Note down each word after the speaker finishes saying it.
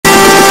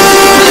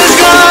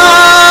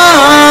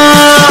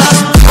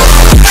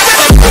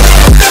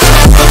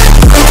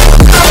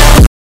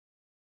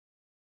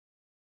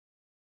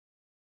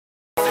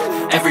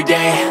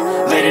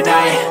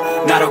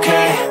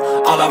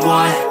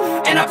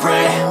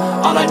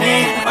all I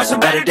need are some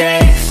better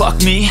days.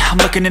 Fuck me, I'm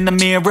looking in the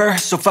mirror,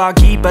 so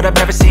foggy, but I've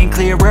never seen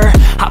clearer.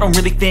 I don't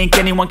really think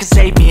anyone can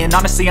save me, and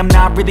honestly I'm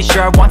not really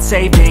sure I want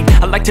saving.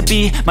 I like to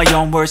be my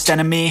own worst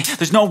enemy.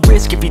 There's no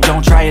risk if you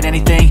don't try at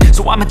anything,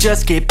 so I'ma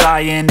just keep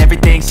buying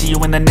everything. See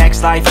you in the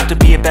next life, have to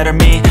be a better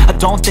me. I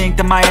don't think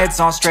that my head's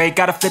on straight,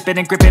 gotta flip it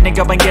and grip it and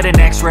go and get an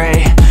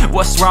x-ray.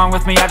 What's wrong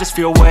with me? I just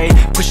feel weight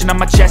pushing on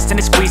my chest and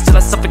it squeezes till I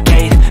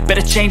suffocate.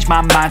 Better change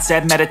my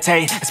mindset,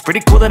 meditate. It's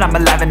pretty cool that I'm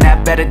alive and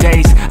have better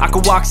days. I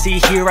could walk, see,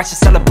 hear, I should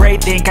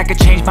celebrate. Think I could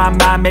change my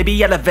mind,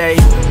 maybe elevate.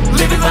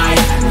 Living life,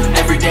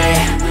 everyday,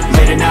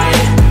 late at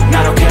night,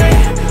 not okay.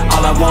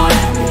 All I want,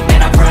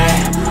 and I pray,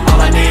 all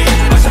I need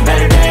are some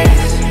better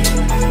days.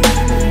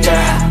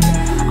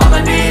 Yeah, all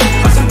I need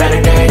are some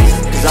better days.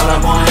 Cause all I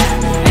want,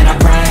 and I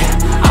pray,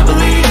 I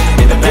believe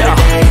in the better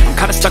days. I'm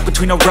kinda stuck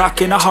between a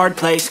rock and a hard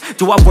place.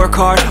 Do I work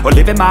hard or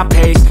live at my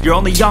pace? You're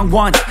only young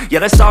once, yeah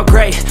that's all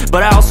great,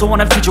 but I also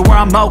want a future where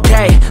I'm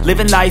okay.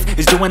 Living life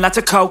is doing lots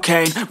of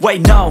cocaine.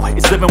 Wait no,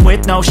 it's living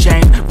with no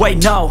shame.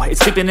 Wait no, it's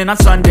sleeping in on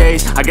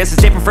Sundays. I guess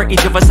it's different for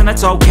each of us and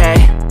that's okay.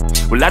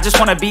 Well I just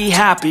wanna be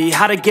happy,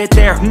 how to get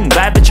there?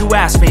 Glad that you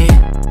asked me.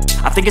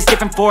 I think it's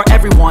different for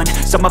everyone.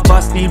 Some of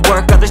us need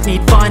work, others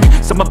need fun.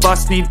 Some of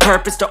us need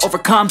purpose to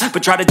overcome.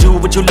 But try to do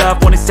what you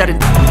love when it's said and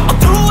done. I'll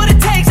do what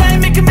it takes, I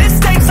ain't making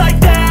mistakes like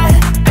that.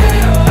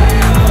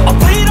 I'll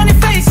bleed on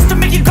your face to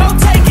make you go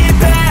take it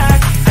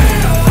back.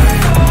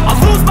 I'll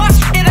lose my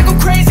shit, I go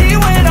crazy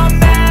when I'm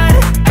mad.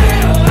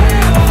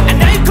 And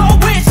now you go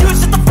wish you would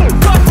shut the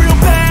fuck up real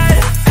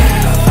bad.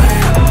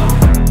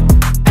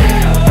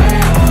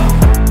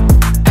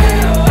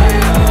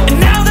 And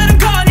now that I'm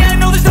gone, yeah I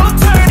know there's no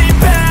turning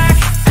back.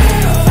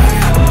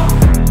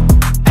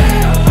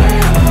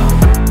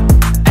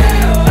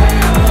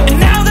 And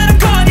now that I'm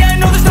gone, yeah I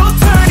know there's no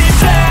turning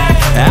back.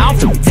 I'll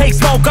take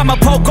smoke, I'ma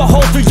poke a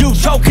hole through you,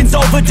 choking's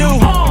overdue.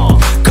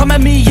 Come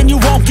at me and you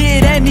won't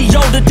get any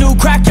older, dude.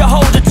 Crack your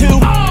holder too.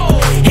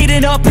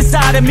 Heating up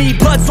inside of me,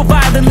 blood so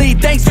violently.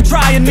 Thanks for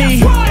trying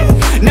me.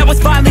 Now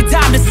it's finally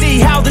time to see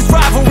how this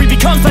rivalry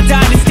becomes a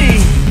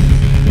dynasty.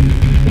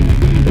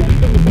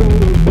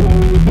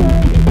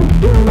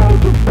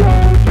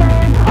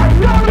 I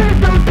know there's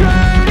no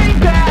turning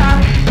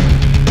back.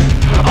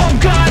 Oh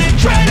God,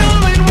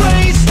 adrenaline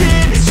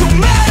wasted, so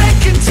mad I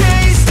can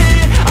taste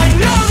it. I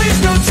know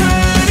there's no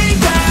turning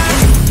back.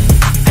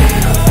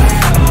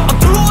 I'll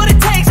do what it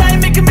takes, I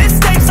ain't making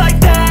mistakes like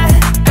that.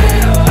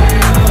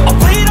 I'll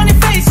bleed on your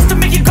face to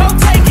make you go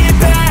take it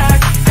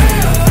back.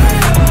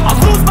 I'll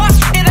lose my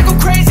shit, I go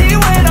crazy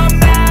when I'm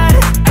mad.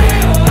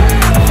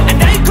 And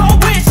now you go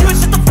wish you would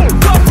shut the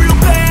fuck up real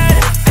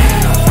bad.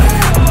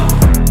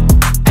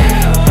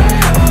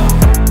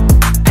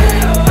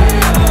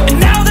 And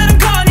now that I'm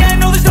gone, yeah I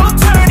know there's no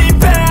turning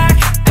back.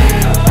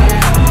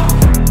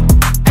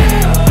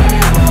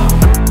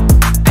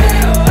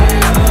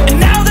 And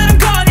now that I'm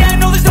gone, yeah I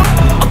know there's no.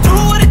 I'll do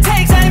what it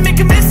takes, I ain't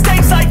making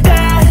mistakes like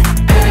that.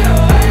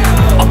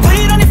 I'll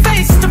bleed on your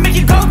face to make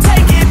you go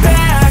take it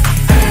back.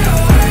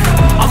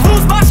 I'll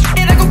lose my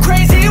shit, I go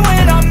crazy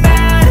when I'm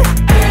mad.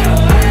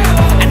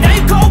 And now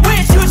you go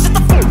wish you would shut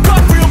the fuck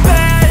up real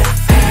bad.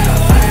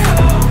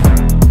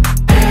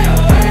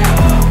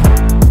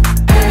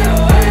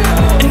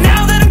 And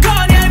now that I'm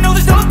gone, yeah I know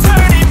there's no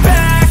turning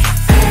back.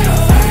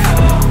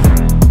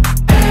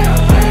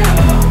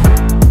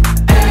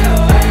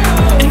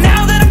 And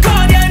now that I'm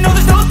gone, yeah I know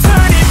there's no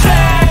turning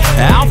back.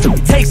 I'll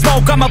take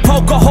smoke, I'ma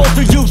poke a hole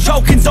through you,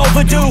 choking's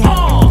overdue.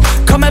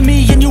 Come at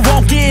me and you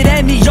won't get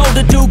any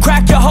older, dude.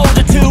 Crack your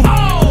holder too.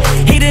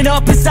 Heating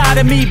up inside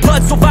of me,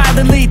 blood so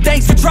violently.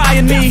 Thanks for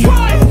trying me.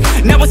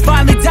 Now it's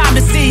finally time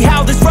to see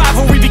how this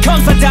rivalry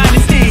becomes a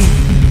dynasty.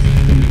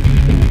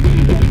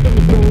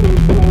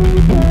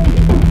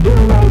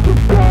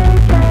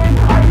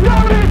 I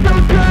know there's no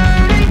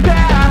turning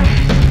back.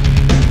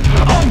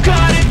 Oh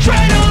God,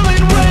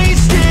 adrenaline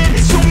wasted,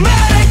 so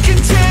mad I can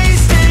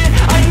taste it.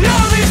 I know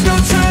there's no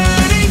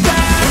turning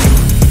back.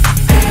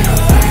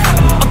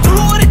 I'll do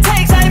what it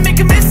takes, I ain't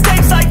making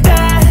mistakes like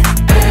that.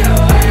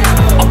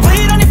 I'll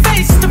bleed on your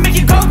face to make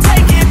you go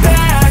take it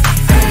back.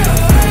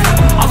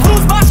 I'll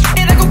lose my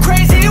shit, I go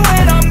crazy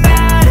when I'm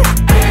mad.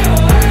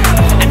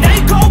 And now you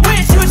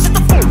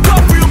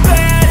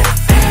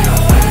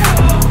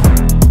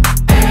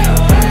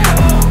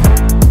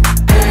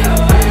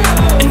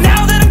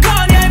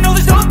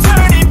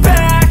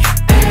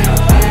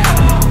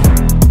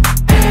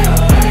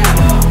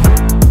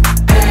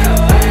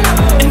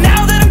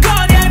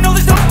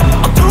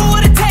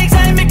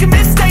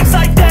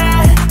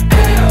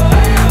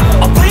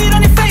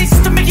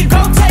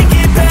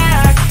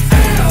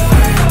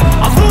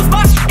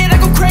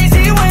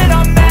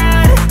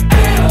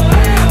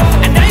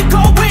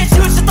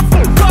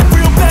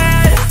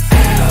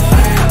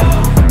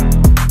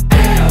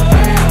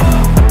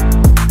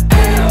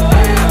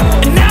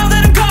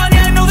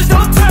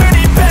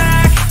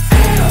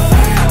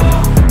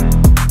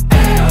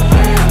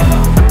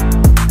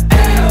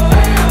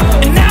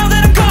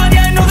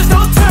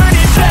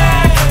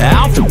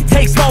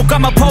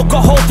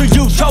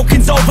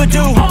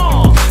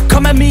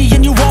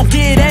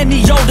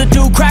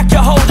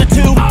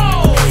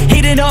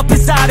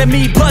inside of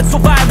me, blood so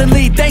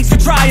violently, thanks for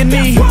trying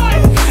me.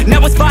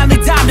 Now it's finally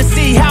time to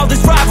see how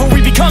this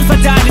rivalry becomes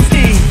my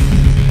dynasty.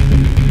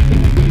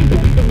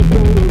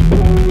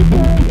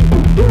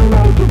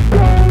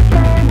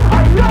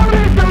 I know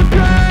there's no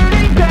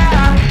turning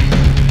back.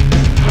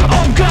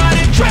 Oh God,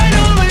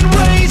 adrenaline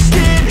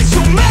wasted, so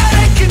mad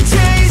I can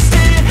taste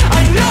it.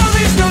 I know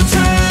there's no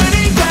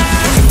turning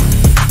back.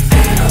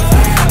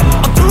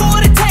 I'll do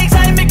what it takes,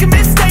 I ain't making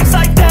mistakes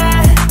like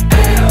that.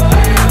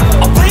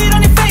 I'll bleed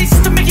on your face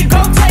just to make you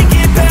go take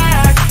it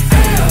back.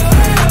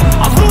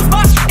 I'll lose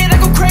my shit and I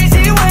go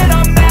crazy when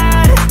I'm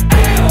mad.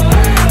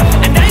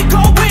 And now you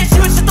gon' wish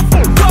you would shut the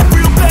fuck up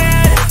real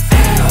bad.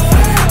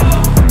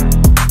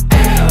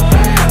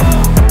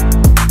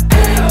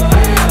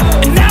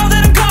 And now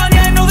that I'm gone,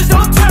 yeah, I know there's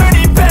no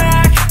turning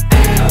back.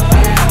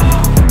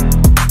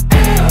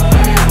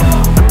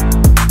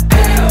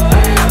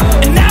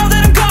 And now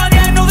that I'm gone,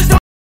 yeah, I know there's no.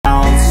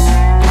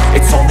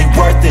 It's only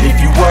worth it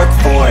if you work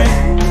for it.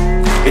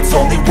 It's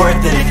only worth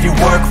it if you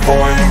work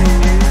for it.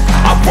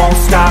 I won't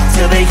stop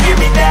till they hear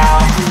me now.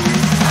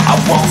 I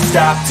won't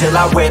stop till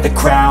I wear the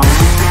crown.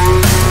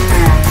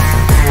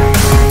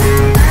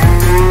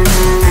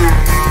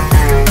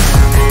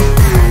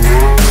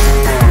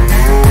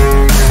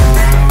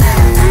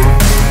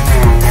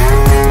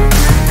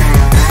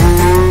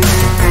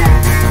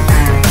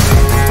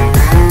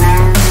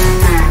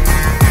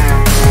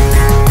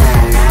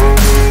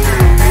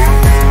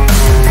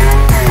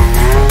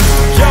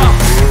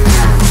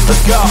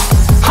 Let's go.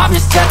 I'm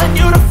just telling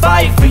you to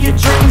fight for your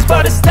dreams,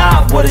 but it's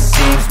not what it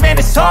seems. Man,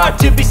 it's hard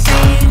to be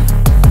seen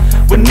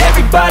when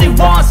everybody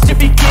wants to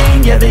be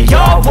king. Yeah, they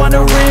all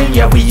wanna ring,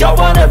 yeah, we all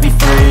wanna be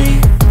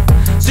free.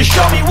 So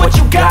show me what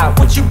you got,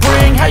 what you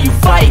bring, how you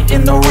fight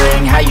in the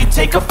ring, how you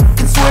take a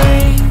fucking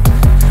swing.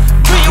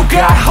 Do you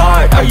got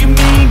heart, are you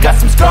mean? Got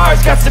some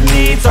scars, got some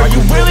needs, are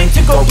you willing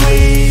to go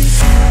bleed?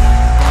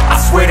 I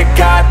swear to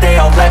God they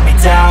all let me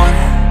down.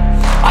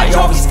 I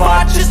always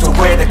fought just to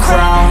wear the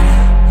crown.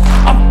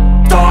 I'm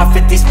off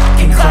at these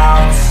fucking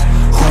clowns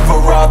who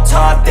were all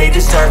taught they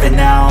deserve an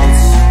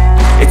ounce.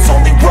 It's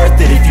only worth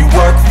it if you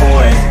work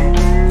for it.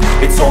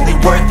 It's only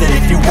worth it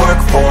if you work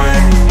for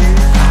it.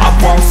 I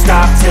won't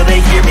stop till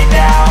they hear me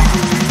now.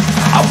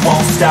 I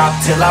won't stop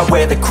till I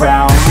wear the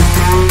crown.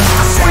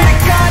 I swear to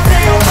God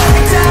they all let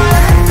me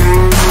down.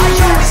 I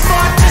always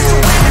fought just to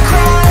wear the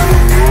crown.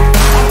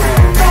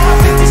 I'm off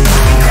at these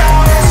fucking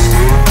clowns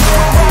who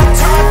were all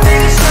taught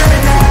they deserve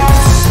an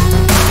ounce.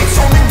 It's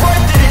only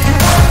worth it if you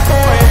work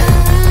for it.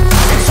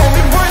 It's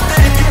only worth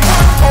it if you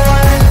work for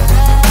it.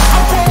 I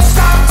won't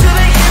stop till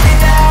they hear me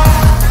now.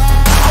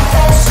 I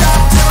won't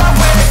stop till I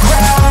wear the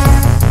crown.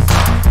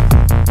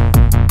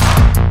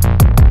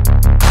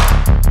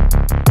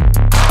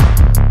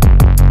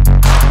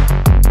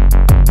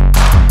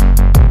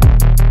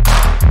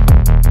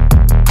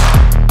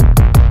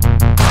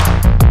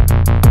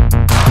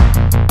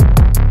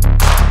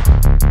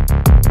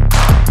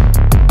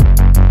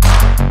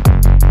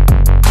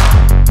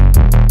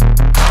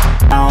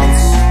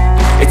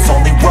 It's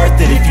only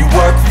worth it if you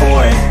work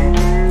for it.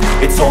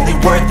 It's only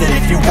worth it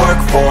if you work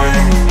for it.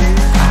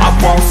 I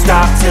won't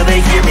stop till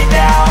they hear me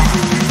now.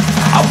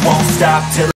 I won't stop till